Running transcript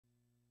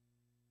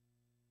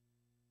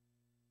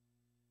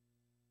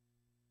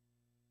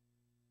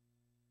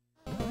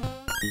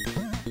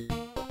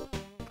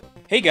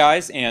Hey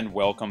guys, and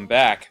welcome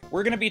back.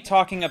 We're going to be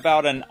talking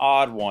about an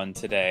odd one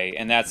today,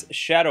 and that's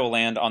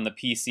Shadowland on the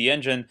PC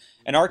Engine,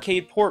 an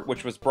arcade port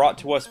which was brought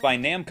to us by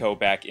Namco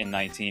back in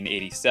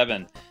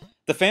 1987.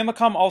 The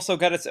Famicom also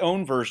got its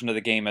own version of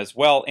the game as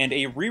well, and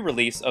a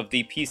re-release of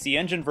the PC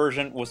Engine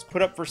version was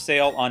put up for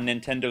sale on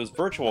Nintendo's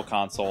Virtual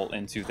Console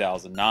in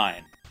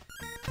 2009.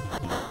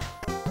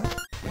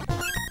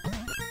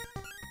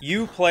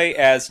 You play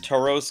as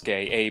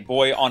Tarosuke, a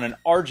boy on an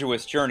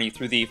arduous journey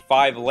through the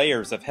 5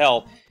 layers of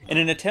hell in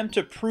an attempt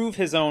to prove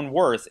his own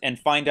worth and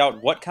find out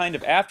what kind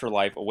of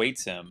afterlife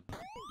awaits him.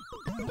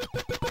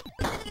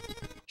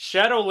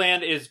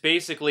 Shadowland is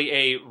basically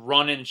a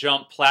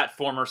run-and-jump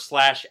platformer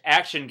slash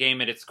action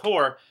game at its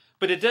core,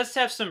 but it does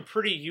have some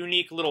pretty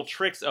unique little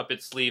tricks up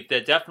its sleeve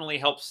that definitely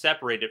help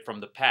separate it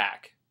from the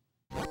pack.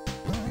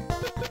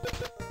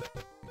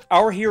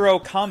 Our hero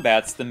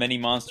combats the many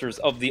monsters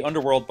of the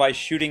underworld by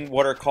shooting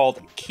what are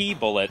called key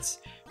bullets,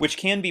 which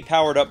can be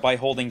powered up by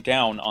holding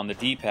down on the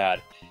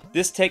D-pad.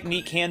 This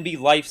technique can be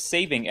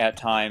life-saving at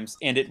times,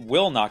 and it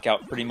will knock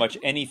out pretty much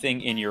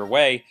anything in your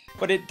way,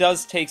 but it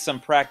does take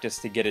some practice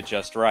to get it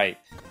just right.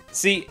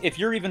 See, if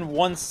you're even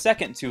 1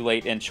 second too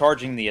late in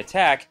charging the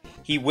attack,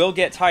 he will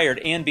get tired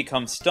and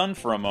become stunned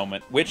for a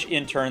moment, which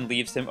in turn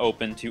leaves him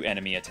open to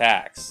enemy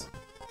attacks.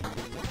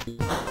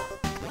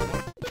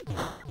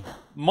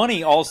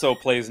 Money also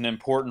plays an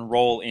important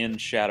role in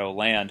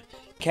Shadowland.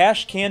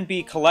 Cash can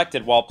be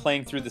collected while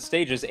playing through the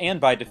stages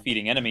and by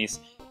defeating enemies,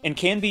 and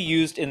can be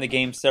used in the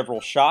game's several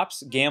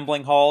shops,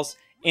 gambling halls,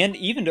 and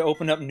even to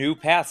open up new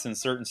paths in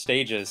certain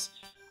stages.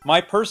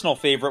 My personal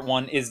favorite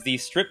one is the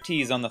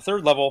striptease on the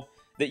 3rd level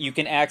that you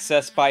can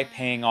access by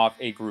paying off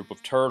a group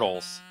of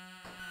turtles.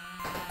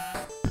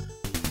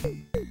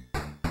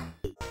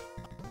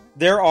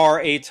 There are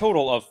a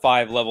total of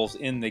 5 levels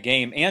in the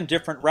game, and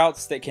different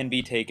routes that can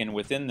be taken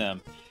within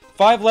them.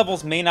 5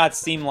 levels may not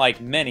seem like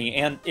many,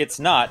 and it's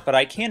not, but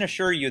I can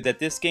assure you that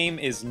this game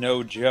is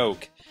no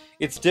joke.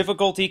 Its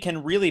difficulty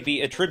can really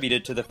be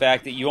attributed to the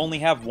fact that you only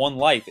have 1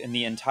 life in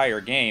the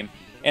entire game,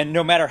 and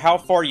no matter how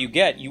far you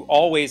get, you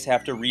always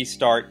have to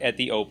restart at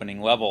the opening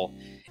level.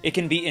 It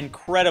can be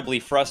incredibly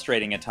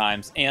frustrating at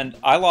times, and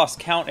I lost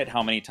count at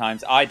how many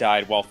times I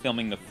died while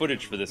filming the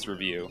footage for this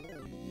review.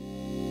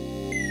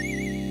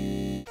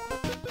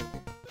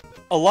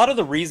 A lot of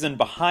the reason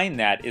behind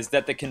that is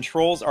that the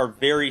controls are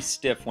very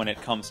stiff when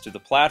it comes to the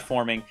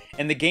platforming,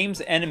 and the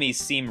game's enemies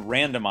seem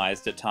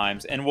randomized at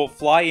times and will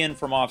fly in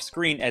from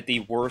off-screen at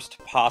the worst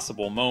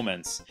possible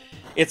moments.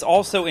 It's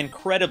also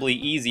incredibly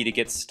easy to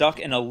get stuck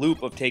in a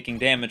loop of taking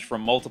damage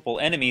from multiple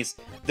enemies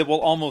that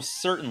will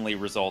almost certainly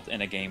result in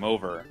a game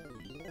over.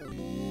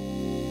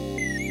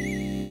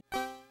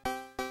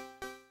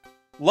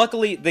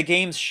 Luckily, the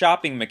game's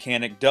shopping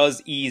mechanic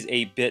does ease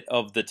a bit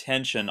of the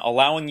tension,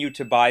 allowing you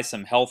to buy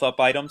some health up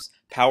items,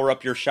 power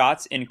up your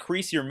shots,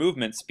 increase your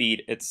movement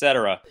speed,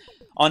 etc.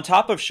 On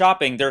top of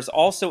shopping, there's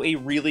also a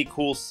really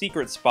cool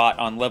secret spot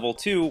on level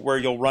 2 where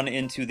you'll run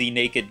into the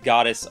naked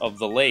goddess of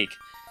the lake.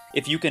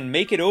 If you can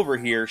make it over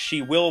here,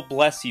 she will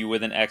bless you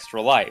with an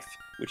extra life,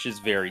 which is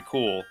very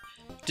cool.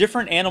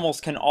 Different animals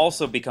can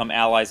also become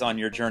allies on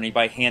your journey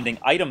by handing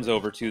items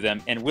over to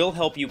them, and will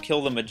help you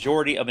kill the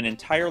majority of an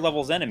entire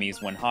level's enemies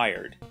when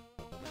hired.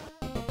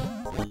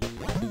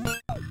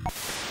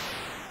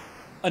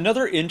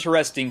 Another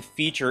interesting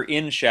feature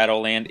in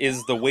Shadowland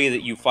is the way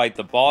that you fight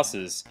the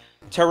bosses.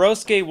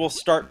 Tarosuke will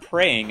start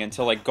praying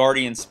until a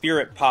guardian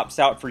spirit pops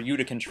out for you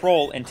to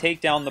control and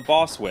take down the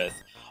boss with,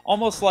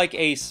 almost like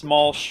a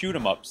small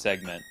shoot-'em-up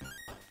segment.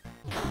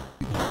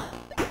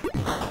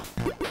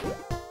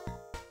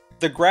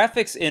 The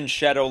graphics in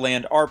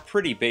Shadowland are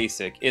pretty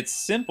basic. It's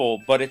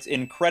simple, but it's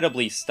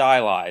incredibly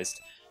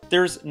stylized.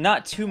 There's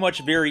not too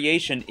much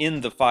variation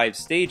in the 5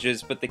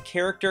 stages, but the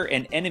character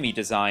and enemy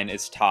design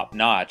is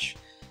top-notch.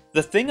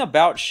 The thing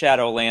about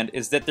Shadowland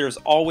is that there's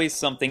always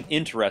something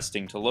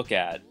interesting to look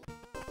at.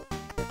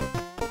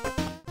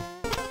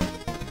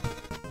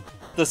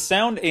 The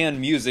sound and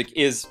music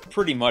is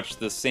pretty much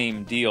the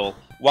same deal.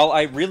 While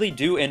I really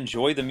do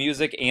enjoy the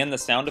music and the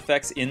sound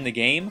effects in the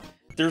game,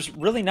 there's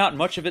really not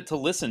much of it to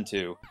listen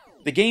to.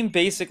 The game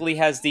basically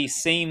has the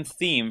same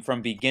theme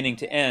from beginning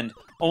to end,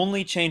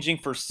 only changing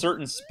for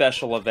certain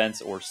special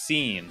events or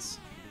scenes.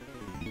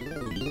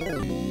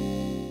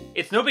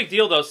 It's no big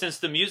deal though, since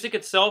the music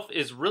itself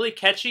is really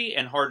catchy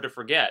and hard to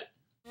forget.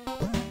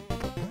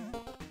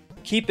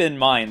 Keep in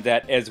mind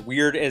that as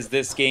weird as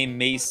this game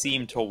may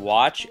seem to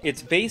watch,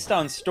 it's based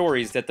on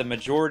stories that the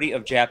majority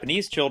of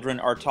Japanese children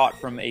are taught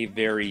from a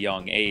very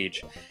young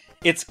age.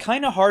 It's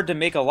kinda hard to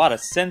make a lot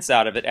of sense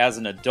out of it as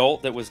an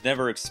adult that was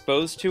never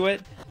exposed to it,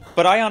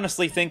 but I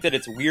honestly think that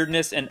its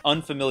weirdness and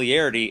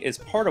unfamiliarity is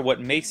part of what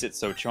makes it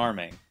so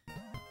charming.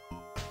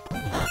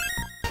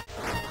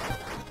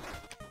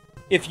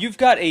 If you've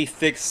got a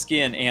thick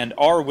skin and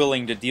are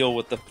willing to deal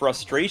with the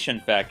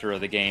frustration factor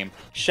of the game,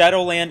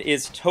 Shadowland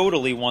is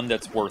totally one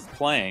that's worth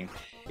playing.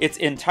 It's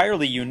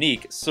entirely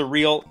unique,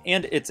 surreal,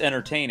 and it's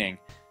entertaining.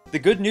 The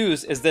good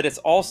news is that it's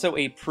also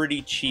a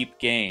pretty cheap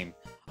game.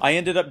 I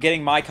ended up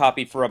getting my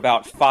copy for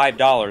about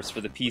 $5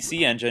 for the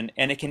PC Engine,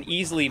 and it can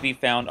easily be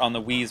found on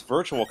the Wii's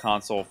Virtual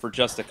Console for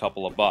just a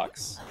couple of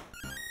bucks.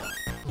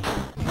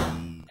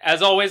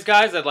 As always,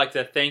 guys, I'd like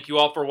to thank you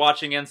all for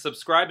watching and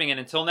subscribing, and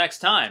until next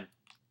time,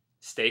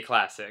 stay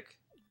classic.